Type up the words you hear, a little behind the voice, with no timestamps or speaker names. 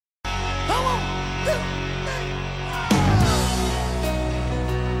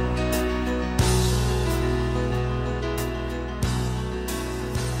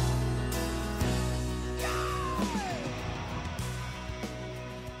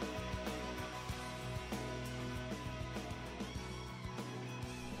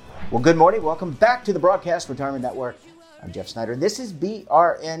Well, good morning. Welcome back to the Broadcast Retirement Network. I'm Jeff Snyder. This is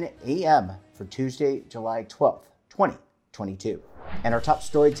BRN AM for Tuesday, July 12th, 2022. And our top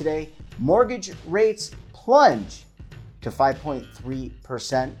story today, mortgage rates plunge to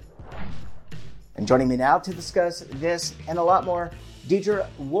 5.3%. And joining me now to discuss this and a lot more, Deidre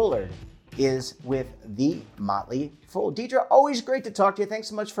Woolard is with the Motley Fool. Deidre, always great to talk to you. Thanks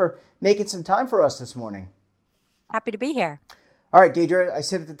so much for making some time for us this morning. Happy to be here. All right, Deidre, I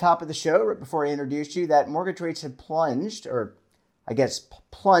said at the top of the show, right before I introduced you, that mortgage rates had plunged, or I guess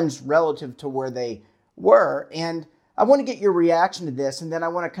plunged relative to where they were. And I want to get your reaction to this, and then I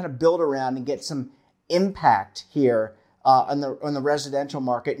want to kind of build around and get some impact here on the residential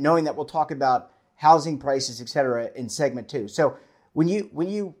market, knowing that we'll talk about housing prices, et cetera, in segment 2. So when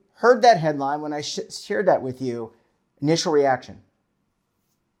you heard that headline, when I shared that with you, initial reaction?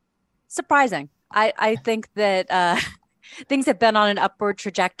 Surprising. I think that things have been on an upward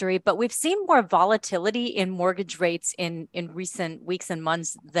trajectory, but we've seen more volatility in mortgage rates in recent weeks and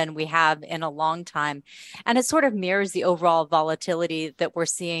months than we have in a long time. And it sort of mirrors the overall volatility that we're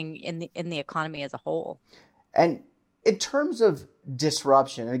seeing in the economy as a whole. And in terms of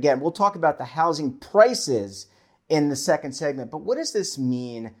disruption, and again, we'll talk about the housing prices in the second segment, but what does this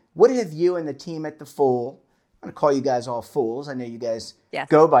mean? What have you and the team at the Fool, I'm going to call you guys all fools. I know you guys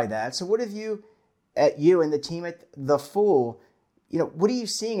go by that. So what have you and the team at the Fool, what are you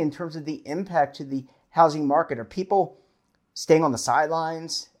seeing in terms of the impact to the housing market? Are people staying on the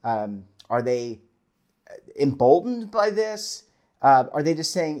sidelines? Are they emboldened by this? Are they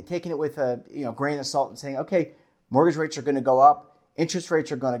just taking it with a grain of salt and saying, okay, mortgage rates are going to go up, interest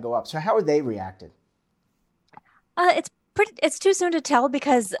rates are going to go up? So how are they reacted? It's too soon to tell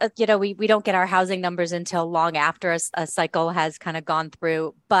because, we don't get our housing numbers until long after a cycle has kind of gone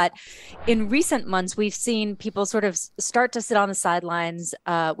through. But in recent months, we've seen people sort of start to sit on the sidelines.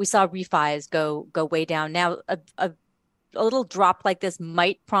 We saw refis go way down. Now, a little drop like this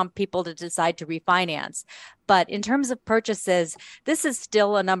might prompt people to decide to refinance. But in terms of purchases, this is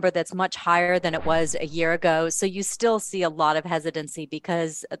still a number that's much higher than it was a year ago. So you still see a lot of hesitancy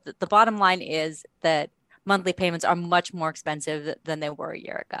because the bottom line is that monthly payments are much more expensive than they were a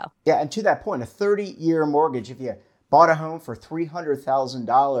year ago. Yeah, and to that point, a 30-year mortgage, if you bought a home for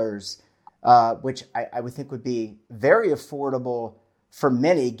 $300,000, which I would think would be very affordable for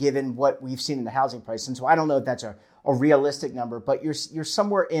many, given what we've seen in the housing price. And so I don't know if that's a realistic number, but you're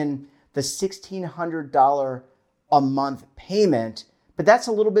somewhere in the $1,600 a month payment, but that's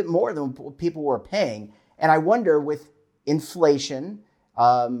a little bit more than what people were paying. And I wonder, with inflation,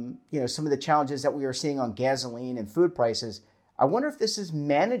 some of the challenges that we are seeing on gasoline and food prices, I wonder if this is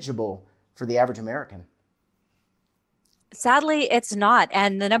manageable for the average American. Sadly, it's not.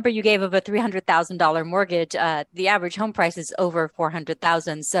 And the number you gave of a $300,000 mortgage, the average home price is over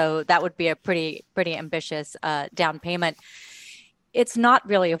 $400,000. So that would be a pretty ambitious down payment. It's not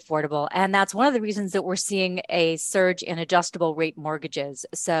really affordable. And that's one of the reasons that we're seeing a surge in adjustable rate mortgages.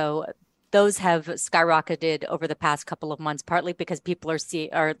 So those have skyrocketed over the past couple of months, partly because people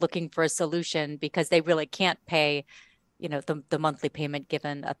are looking for a solution because they really can't pay, the monthly payment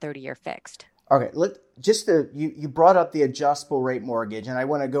given a 30-year fixed. Okay, you brought up the adjustable rate mortgage, and I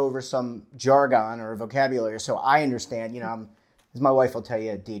want to go over some jargon or vocabulary so I understand. As my wife will tell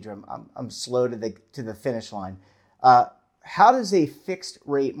you, Deidre, I'm slow to the finish line. How does a fixed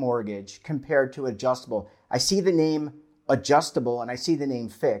rate mortgage compare to adjustable? I see the name adjustable and I see the name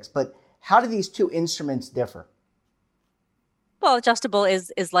fixed, but how do these two instruments differ? Well, adjustable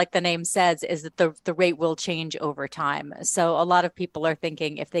is like the name says, is that the rate will change over time. So a lot of people are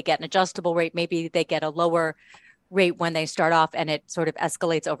thinking if they get an adjustable rate, maybe they get a lower rate when they start off and it sort of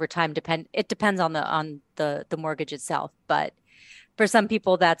escalates over time. It depends on the mortgage itself. But for some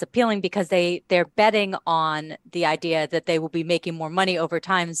people, that's appealing because they're betting on the idea that they will be making more money over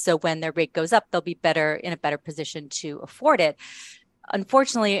time. So when their rate goes up, they'll be in a better position to afford it.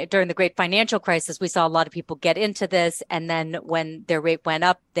 Unfortunately, during the great financial crisis, we saw a lot of people get into this. And then when their rate went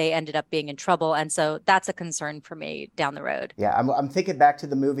up, they ended up being in trouble. And so that's a concern for me down the road. Yeah, I'm thinking back to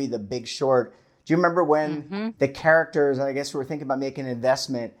the movie The Big Short. Do you remember when the characters, I guess, were thinking about making an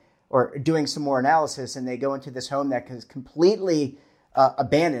investment or doing some more analysis, and they go into this home that is completely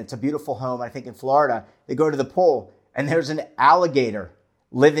abandoned. It's a beautiful home, I think, in Florida. They go to the pool, and there's an alligator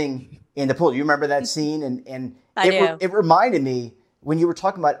living in the pool. Do you remember that scene? And I do. It reminded me when you were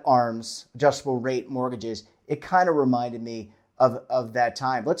talking about ARMs, adjustable rate mortgages, it kind of reminded me of that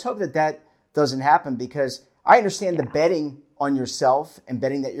time. Let's hope that doesn't happen, because I understand the betting on yourself and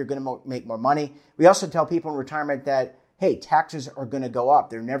betting that you're going to make more money. We also tell people in retirement that, hey, taxes are going to go up.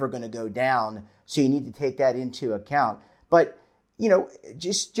 They're never going to go down. So you need to take that into account. But,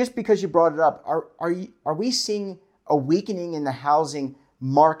 just because you brought it up, are we seeing a weakening in the housing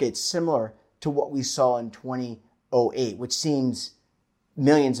market similar to what we saw in 2008, which seems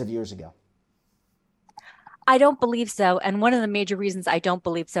millions of years ago? I don't believe so. And one of the major reasons I don't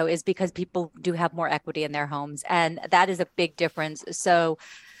believe so is because people do have more equity in their homes. And that is a big difference. So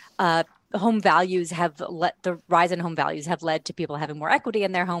home values the rise in home values have led to people having more equity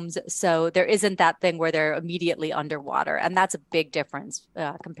in their homes. So there isn't that thing where they're immediately underwater. And that's a big difference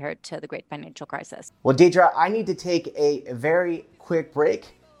compared to the great financial crisis. Well, Deidre, I need to take a very quick break.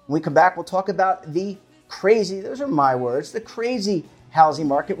 When we come back, we'll talk about the crazy, those are my words, the crazy housing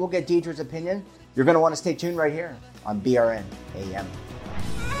market. We'll get Deidre's opinion. You're going to want to stay tuned right here on BRN AM.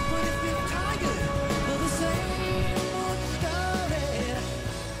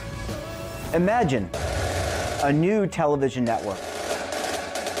 Imagine a new television network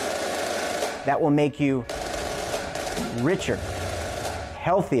that will make you richer,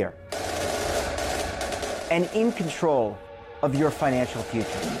 healthier, and in control of your financial future.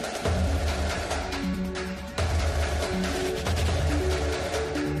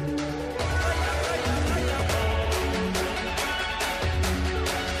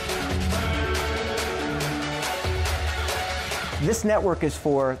 This network is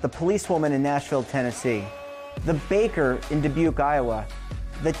for the policewoman in Nashville, Tennessee, the baker in Dubuque, Iowa,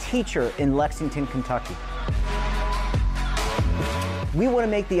 the teacher in Lexington, Kentucky. We want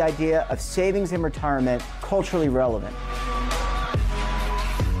to make the idea of savings and retirement culturally relevant.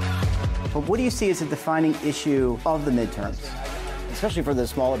 But what do you see as a defining issue of the midterms, especially for the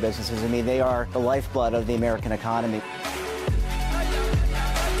smaller businesses? I mean, they are the lifeblood of the American economy.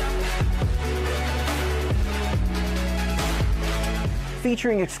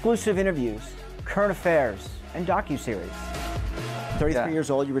 Featuring exclusive interviews, current affairs, and docuseries. 33 years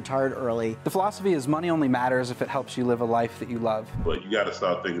old, you retired early. The philosophy is money only matters if it helps you live a life that you love. But you got to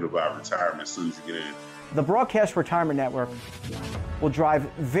start thinking about retirement as soon as you get in. The Broadcast Retirement Network will drive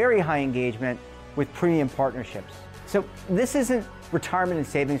very high engagement with premium partnerships. So this isn't retirement and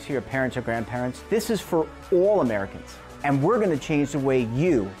savings for your parents or grandparents. This is for all Americans. And we're going to change the way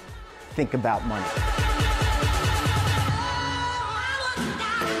you think about money.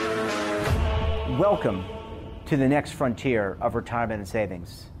 Welcome to the next frontier of retirement and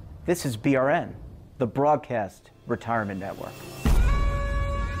savings. This is BRN, the Broadcast Retirement Network.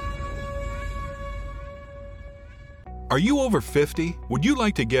 Are you over 50? Would you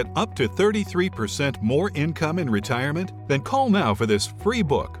like to get up to 33% more income in retirement? Then call now for this free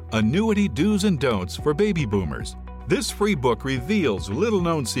book, Annuity Do's and Don'ts for Baby Boomers. This free book reveals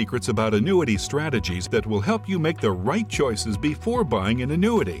little-known secrets about annuity strategies that will help you make the right choices before buying an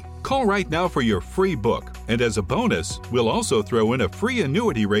annuity. Call right now for your free book, and as a bonus, we'll also throw in a free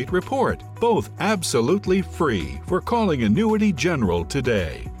annuity rate report, both absolutely free for calling Annuity General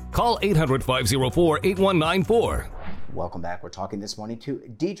today. Call 800-504-8194. Welcome back. We're talking this morning to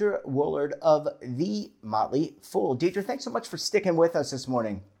Deidre Woolard of The Motley Fool. Deidre, thanks so much for sticking with us this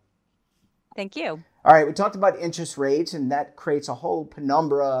morning. Thank you. All right, we talked about interest rates, and that creates a whole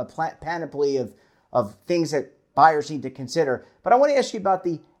penumbra, panoply of things that buyers need to consider. But I want to ask you about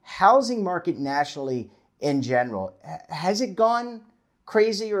the housing market nationally in general. Has it gone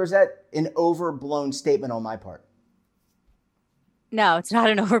crazy, or is that an overblown statement on my part? No, it's not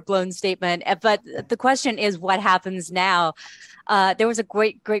an overblown statement. But the question is, what happens now? There was a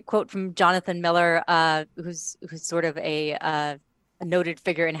great quote from Jonathan Miller, who's sort of a noted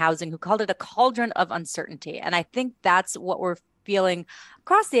figure in housing, who called it a cauldron of uncertainty. And I think that's what we're feeling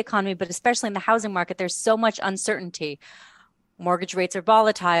across the economy, but especially in the housing market. There's so much uncertainty. Mortgage rates are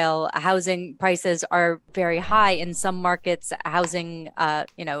volatile. Housing prices are very high in some markets. Housing,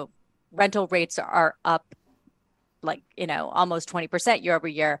 rental rates are up almost 20% year over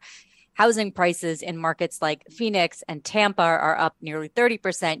year. Housing prices in markets like Phoenix and Tampa are up nearly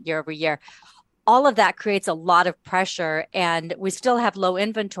 30% year over year. All of that creates a lot of pressure, and we still have low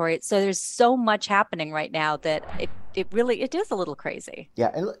inventory. So there's so much happening right now that it really is a little crazy. Yeah,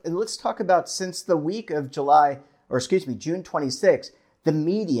 and let's talk about, since the week of June 26, the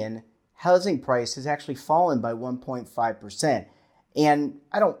median housing price has actually fallen by 1.5%. And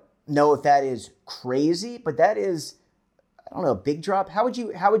I don't know if that is crazy, but that is, I don't know, a big drop. How would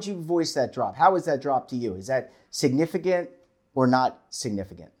you voice that drop? How is that drop to you? Is that significant or not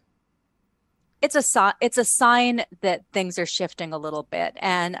significant? it's a sign that things are shifting a little bit.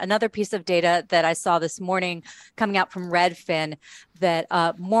 And another piece of data that I saw this morning coming out from Redfin, that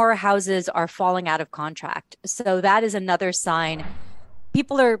more houses are falling out of contract. So that is another sign.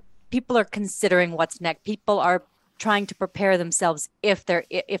 People are considering what's next. People are trying to prepare themselves if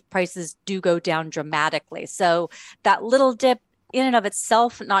prices do go down dramatically. So that little dip in and of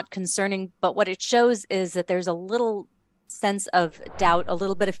itself, not concerning, but what it shows is that there's a little sense of doubt, a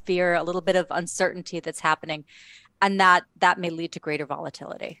little bit of fear, a little bit of uncertainty that's happening, and that may lead to greater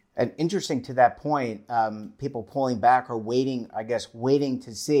volatility. And interesting to that point, people pulling back or waiting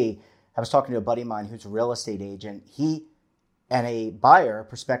to see. I was talking to a buddy of mine who's a real estate agent. He and a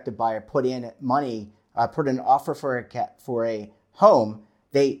prospective buyer, put in money, put an offer for a home.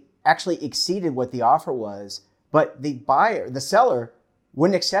 They actually exceeded what the offer was, but the seller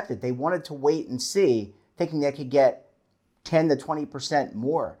wouldn't accept it. They wanted to wait and see, thinking they could get 10 to 20%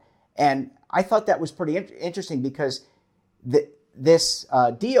 more. And I thought that was pretty interesting because this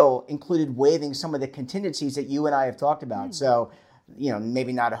deal included waiving some of the contingencies that you and I have talked about. So,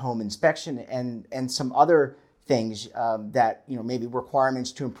 maybe not a home inspection and some other things that, maybe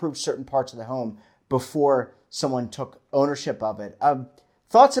requirements to improve certain parts of the home before someone took ownership of it.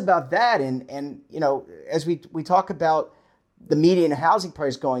 Thoughts about that? And as we talk about the median housing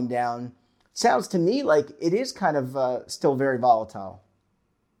price going down, sounds to me like it is kind of still very volatile.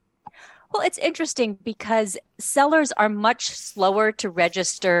 Well, it's interesting because sellers are much slower to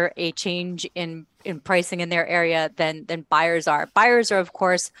register a change in pricing in their area than buyers are. Buyers are, of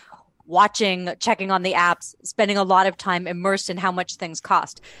course, watching, checking on the apps, spending a lot of time immersed in how much things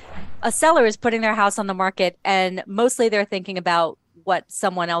cost. A seller is putting their house on the market, and mostly they're thinking about what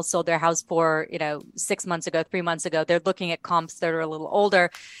someone else sold their house for, 6 months ago, 3 months ago. They're looking at comps that are a little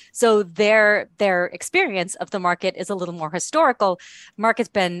older. So their experience of the market is a little more historical. Market's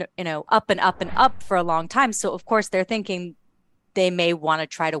been, up and up and up for a long time. So of course they're thinking they may want to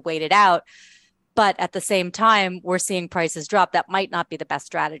try to wait it out. But at the same time, we're seeing prices drop. That might not be the best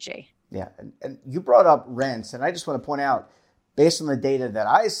strategy. Yeah. And you brought up rents. And I just want to point out, based on the data that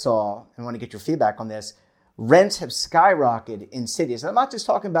I saw, and I want to get your feedback on this, rents have skyrocketed in cities. And I'm not just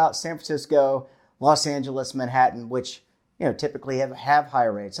talking about San Francisco, Los Angeles, Manhattan, which typically have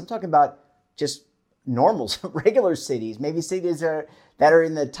higher rates. I'm talking about just normal, regular cities, maybe cities that are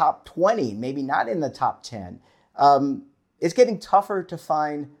in the top 20, maybe not in the top 10. It's getting tougher to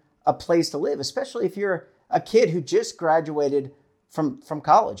find a place to live, especially if you're a kid who just graduated from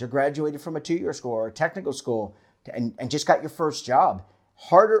college or graduated from a 2-year school or a technical school and just got your first job.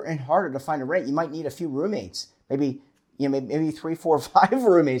 Harder and harder to find a rent. You might need a few roommates, maybe 3, 4, 5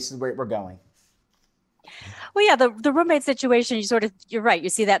 roommates is where we're going. Well, yeah, the roommate situation, you're right. You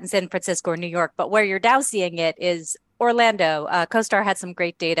see that in San Francisco or New York, but where you're now seeing it is Orlando. CoStar had some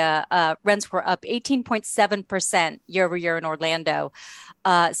great data. Rents were up 18.7% year over year in Orlando.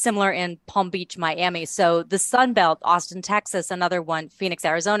 Similar in Palm Beach, Miami. So the Sun Belt, Austin, Texas, another one, Phoenix,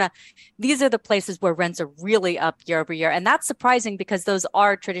 Arizona. These are the places where rents are really up year over year. And that's surprising because those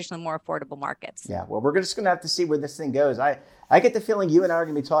are traditionally more affordable markets. Yeah, well, we're just going to have to see where this thing goes. I get the feeling you and I are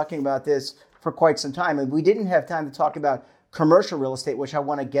going to be talking about this for quite some time. And we didn't have time to talk about commercial real estate, which I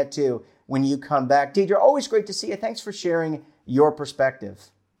want to get to when you come back. Deidre, always great to see you. Thanks for sharing your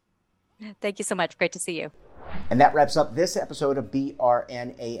perspective. Thank you so much. Great to see you. And that wraps up this episode of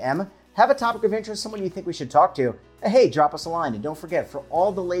BRN AM. Have a topic of interest, someone you think we should talk to? Hey, drop us a line. And don't forget, for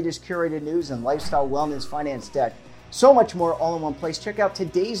all the latest curated news and lifestyle, wellness, finance, tech, so much more all in one place, check out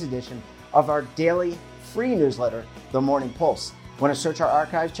today's edition of our daily free newsletter, The Morning Pulse. Want to search our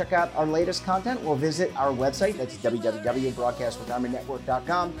archives, check out our latest content? We'll visit our website, that's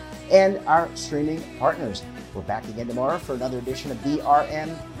www.broadcastretirementnetwork.com, and our streaming partners. We're back again tomorrow for another edition of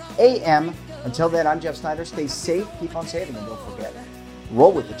BRN AM. Until then, I'm Jeff Snyder. Stay safe, keep on saving, and don't forget,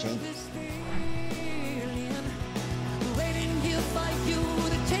 roll with the changes.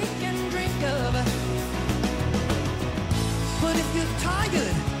 But if you're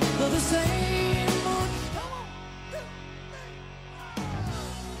tired of the same old...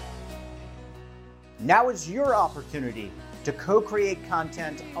 Now is your opportunity to co-create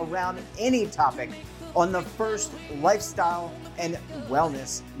content around any topic on the first lifestyle and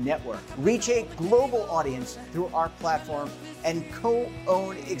wellness network. Reach a global audience through our platform and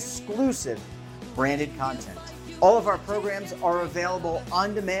co-own exclusive branded content. All of our programs are available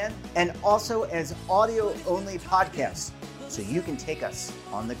on demand and also as audio-only podcasts, so you can take us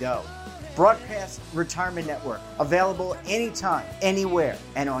on the go. Broadcast Retirement Network, available anytime, anywhere,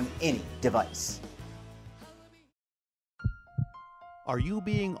 and on any device. Are you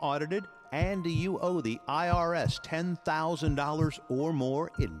being audited and do you owe the IRS $10,000 or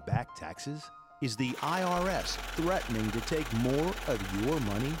more in back taxes? Is the IRS threatening to take more of your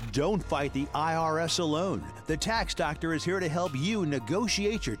money? Don't fight the IRS alone. The Tax Doctor is here to help you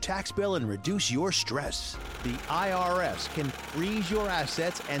negotiate your tax bill and reduce your stress. The IRS can freeze your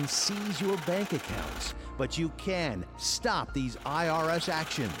assets and seize your bank accounts, but you can stop these IRS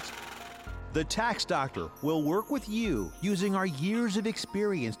actions. The Tax Doctor will work with you using our years of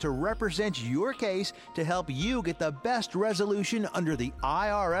experience to represent your case to help you get the best resolution under the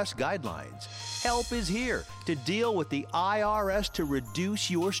IRS guidelines. Help is here to deal with the IRS to reduce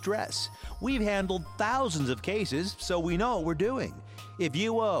your stress. We've handled thousands of cases, so we know what we're doing. If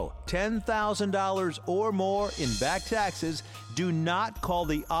you owe $10,000 or more in back taxes, do not call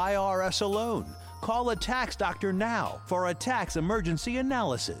the IRS alone. Call a Tax Doctor now for a tax emergency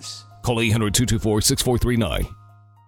analysis. Call 800-224-6439.